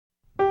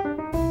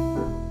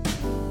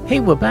Hey,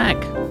 we're back.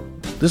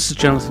 This is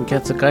Jonathan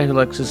Katz, a guy who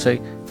likes to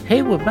say,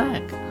 hey, we're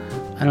back.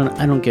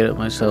 I don't get it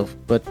myself,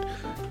 but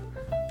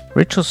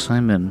Rachel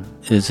Simon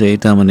is a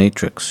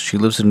dominatrix. She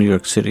lives in New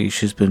York City.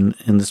 She's been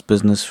in this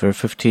business for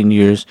 15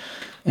 years,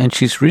 and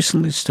she's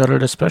recently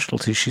started a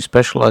specialty. She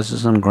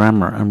specializes in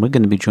grammar, and we're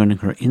going to be joining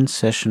her in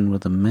session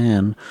with a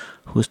man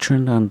who is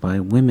turned on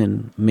by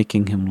women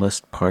making him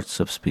list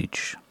parts of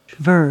speech.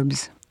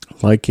 Verbs.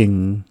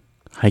 Liking,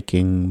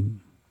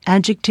 hiking.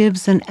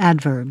 Adjectives and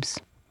adverbs.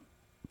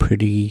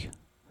 Pretty,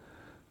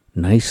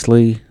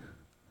 nicely,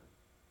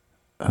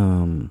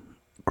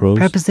 gross.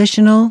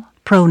 Prepositional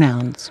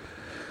pronouns.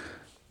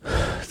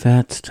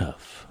 That's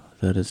tough.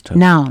 That is tough.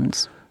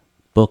 Nouns.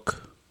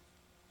 Book.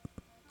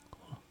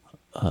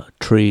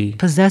 Tree.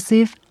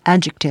 Possessive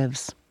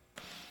adjectives.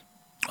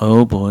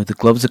 Oh boy, the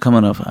gloves are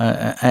coming off.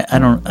 I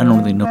don't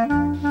really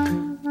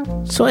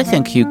know. So I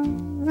think he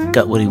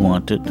got what he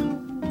wanted,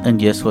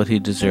 and yes, what he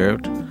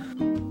deserved.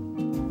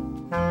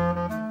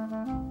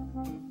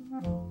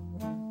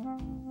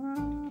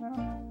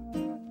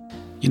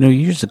 You know,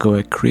 years ago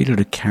I created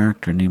a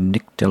character named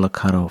Nick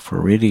Delicato for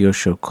a radio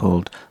show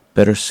called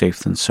Better Safe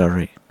Than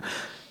Sorry.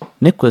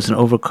 Nick was an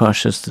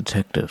overcautious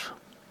detective.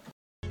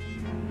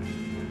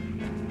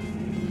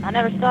 I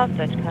never saw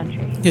such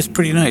country. It's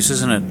pretty nice,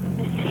 isn't it?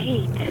 This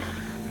heat.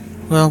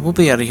 Well, we'll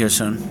be out of here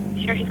soon.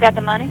 Sure he's got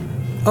the money?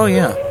 Oh,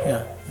 yeah.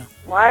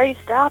 Why are you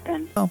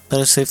stopping? Well,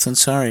 better safe than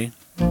sorry.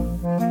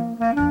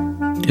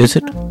 Is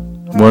it?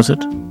 Was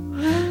it?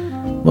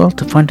 Well,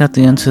 to find out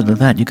the answer to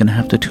that, you're going to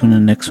have to tune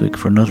in next week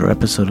for another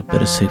episode of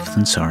Better Safe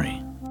Than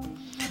Sorry.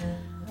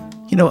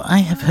 You know, I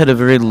have had a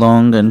very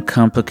long and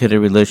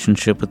complicated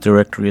relationship with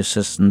directory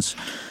assistants.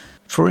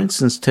 For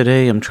instance,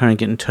 today I'm trying to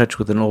get in touch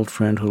with an old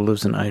friend who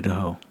lives in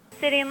Idaho.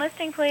 City and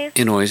listing, please.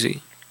 In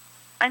Boise.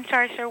 I'm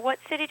sorry, sir. What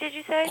city did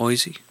you say?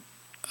 Boise.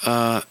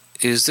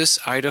 Is this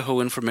Idaho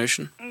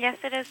information? Yes,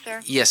 it is, sir.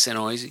 Yes, in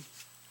Boise.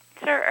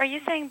 Sir, are you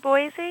saying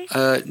Boise?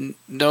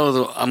 No,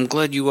 though, I'm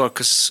glad you are,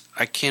 because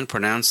I can't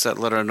pronounce that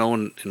letter. No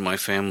one in my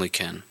family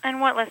can. And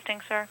what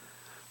listing, sir?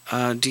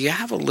 Do you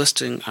have a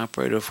listing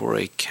operator for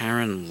a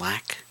Karen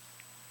Lack?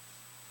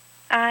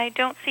 I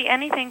don't see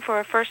anything for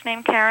a first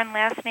name Karen,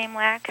 last name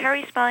Lack. How are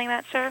you spelling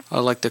that, sir?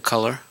 I like the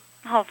color.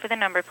 Hold for the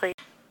number, please.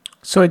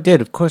 So I did,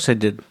 of course I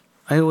did.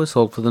 I always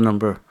hold for the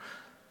number.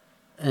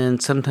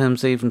 And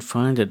sometimes I even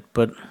find it,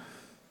 but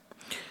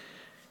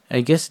I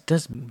guess it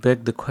does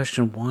beg the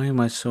question, why am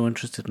I so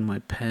interested in my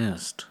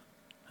past?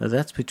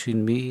 That's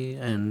between me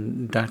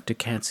and Dr.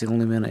 Katz, the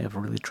only man I ever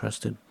really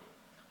trusted.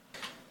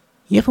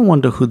 You ever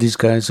wonder who these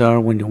guys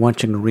are when you're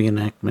watching a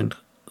reenactment?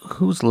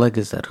 Whose leg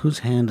is that? Whose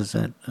hand is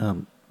that?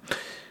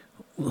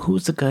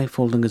 Who's the guy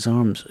folding his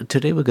arms?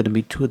 Today we're going to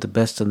meet two of the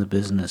best in the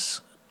business.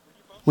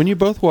 When you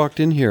both walked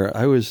in here,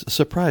 I was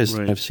surprised.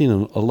 Right. I've seen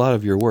a lot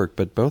of your work,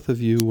 but both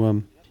of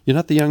you, you're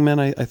not the young men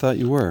I thought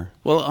you were.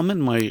 Well, I'm in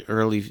my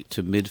early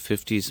to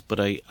mid-50s, but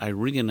I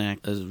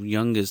reenact as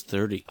young as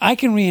 30. I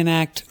can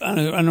reenact on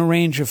a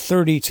range of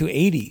 30 to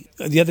 80.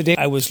 The other day,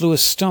 I was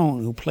Louis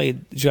Stone, who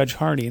played Judge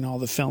Hardy in all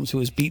the films, who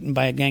was beaten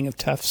by a gang of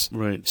toughs.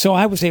 Right. So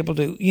I was able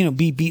to,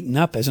 be beaten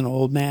up as an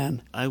old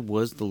man. I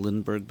was the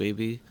Lindbergh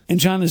baby. And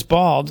John is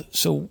bald,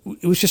 so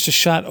it was just a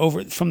shot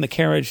over from the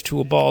carriage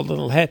to a bald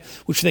little head,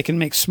 which they can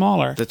make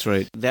smaller. That's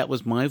right. That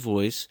was my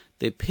voice.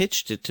 They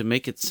pitched it to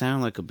make it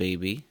sound like a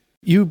baby.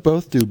 You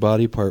both do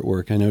body part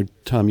work. I know,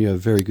 Tom, you have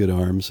very good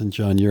arms, and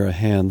John, you're a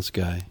hands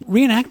guy.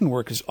 Reenactment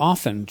work is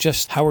often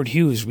just Howard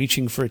Hughes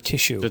reaching for a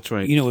tissue. That's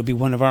right. It would be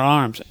one of our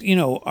arms.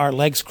 Our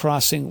legs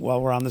crossing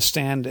while we're on the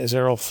stand as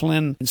Errol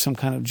Flynn in some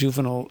kind of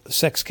juvenile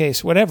sex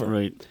case, whatever.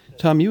 Right.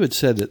 Tom, you had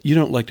said that you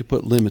don't like to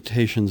put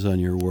limitations on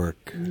your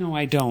work. No,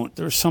 I don't.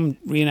 There are some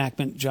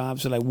reenactment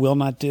jobs that I will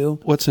not do.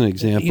 What's an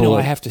example?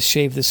 I have to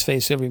shave this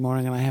face every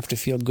morning, and I have to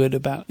feel good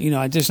about,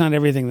 there's not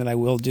everything that I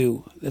will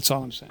do. That's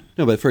all I'm saying.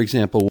 No, but for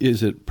example,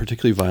 is it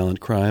particularly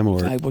violent crime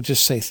or? I will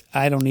just say,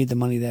 I don't need the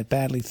money that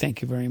badly.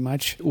 Thank you very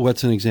much.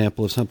 What's an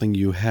example of something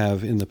you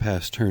have in the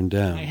past turned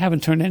down? I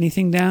haven't turned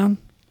anything down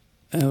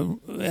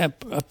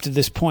up to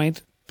this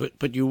point.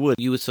 But you would.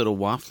 You were sort of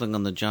waffling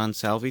on the John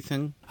Salvi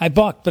thing? I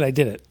balked, but I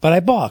did it. But I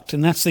balked,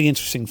 and that's the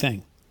interesting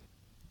thing.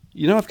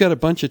 I've got a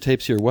bunch of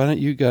tapes here. Why don't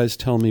you guys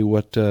tell me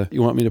what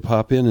you want me to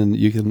pop in, and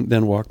you can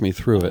then walk me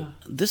through it.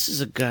 This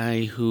is a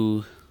guy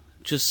who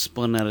just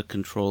spun out of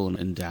control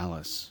in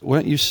Dallas.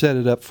 Why don't you set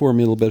it up for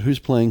me a little bit? Who's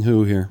playing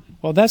who here?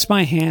 Well, that's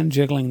my hand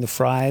jiggling the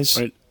fries.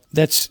 Right.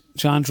 That's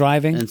John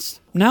driving.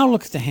 Now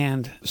look at the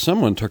hand.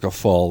 Someone took a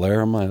fall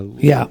there.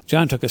 Yeah,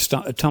 John took a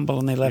tumble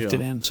and they left it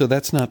in. So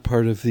that's not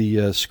part of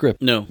the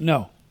script?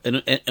 No.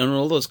 And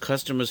all those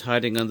customers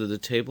hiding under the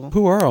table?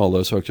 Who are all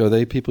those folks? Are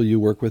they people you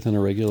work with in a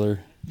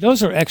regular...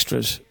 Those are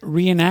extras,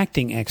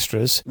 reenacting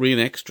extras.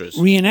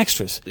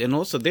 Reenextras. And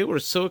also, they were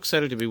so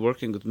excited to be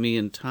working with me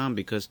and Tom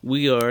because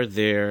we are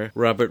their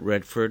Robert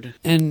Redford.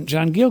 And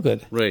John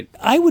Gielgud. Right.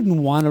 I wouldn't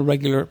want a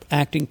regular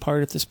acting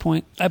part at this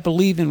point. I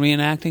believe in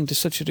reenacting to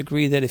such a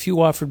degree that if you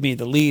offered me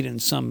the lead in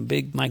some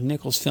big Mike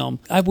Nichols film,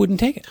 I wouldn't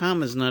take it.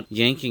 Tom is not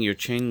yanking your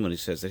chain when he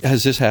says it.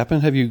 Has this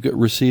happened? Have you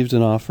received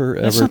an offer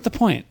ever? That's not the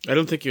point. I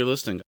don't think you're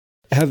listening.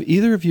 Have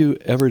either of you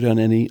ever done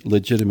any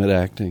legitimate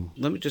acting?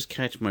 Let me just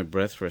catch my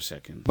breath for a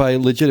second. By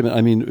legitimate,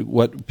 I mean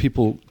what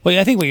people... Well,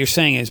 I think what you're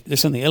saying is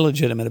there's something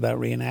illegitimate about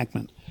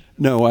reenactment.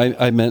 No,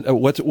 I meant,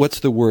 what's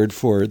the word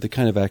for the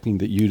kind of acting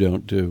that you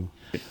don't do?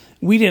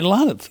 We did a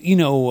lot of,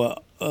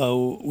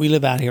 we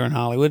live out here in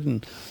Hollywood,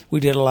 and we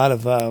did a lot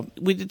of...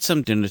 We did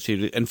some dinner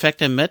theater. In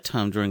fact, I met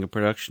Tom during a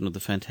production of The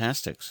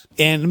Fantastics.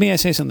 And let me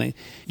say something.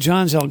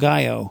 John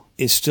Zalgallo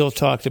is still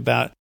talked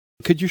about.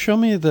 Could you show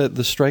me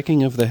the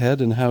striking of the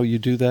head and how you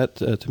do that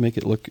to make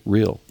it look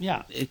real?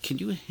 Yeah. Can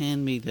you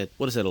hand me that,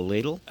 what is that, a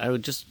ladle? I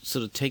would just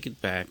sort of take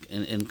it back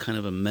in kind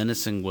of a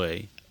menacing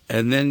way.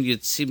 And then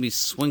you'd see me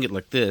swing it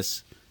like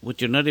this. What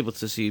you're not able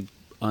to see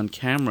on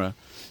camera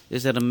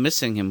is that I'm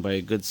missing him by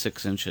a good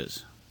 6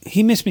 inches.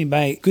 He missed me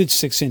by a good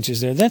 6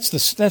 inches there. That's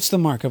the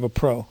mark of a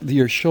pro.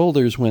 Your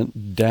shoulders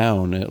went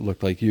down. It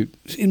looked like you...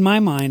 In my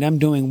mind, I'm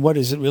doing what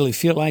does it really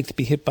feel like to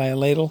be hit by a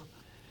ladle?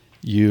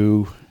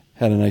 You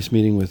had a nice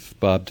meeting with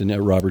Robert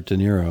De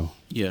Niro.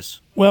 Yes.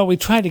 Well, we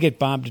tried to get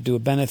Bob to do a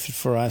benefit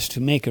for us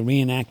to make a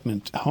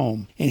reenactment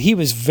home, and he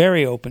was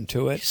very open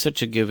to it. He's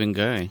such a giving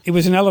guy. It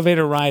was an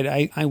elevator ride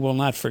I will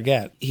not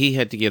forget. He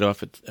had to get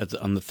off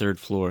on the 3rd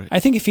floor. I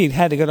think if he'd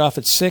had to get off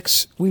at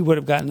 6, we would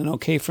have gotten an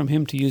okay from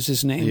him to use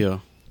his name. Yeah.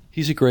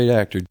 He's a great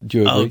actor. Do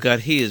you agree? Oh, God,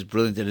 he is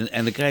brilliant.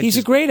 And the guy... He's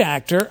a great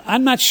actor.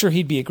 I'm not sure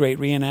he'd be a great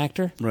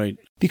reenactor. Right.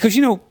 Because,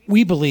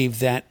 we believe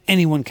that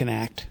anyone can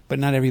act, but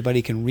not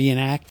everybody can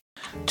reenact.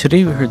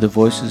 Today we heard the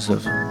voices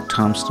of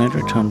Tom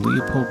Snyder, Tom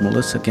Leopold,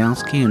 Melissa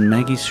Galsky, and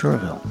Maggie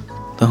Surovell.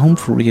 The Home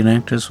for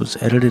Reenactors was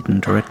edited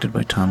and directed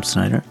by Tom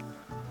Snyder.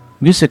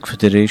 Music for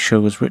today's show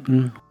was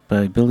written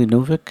by Billy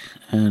Novick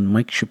and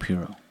Mike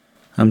Shapiro.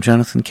 I'm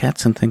Jonathan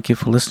Katz, and thank you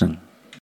for listening.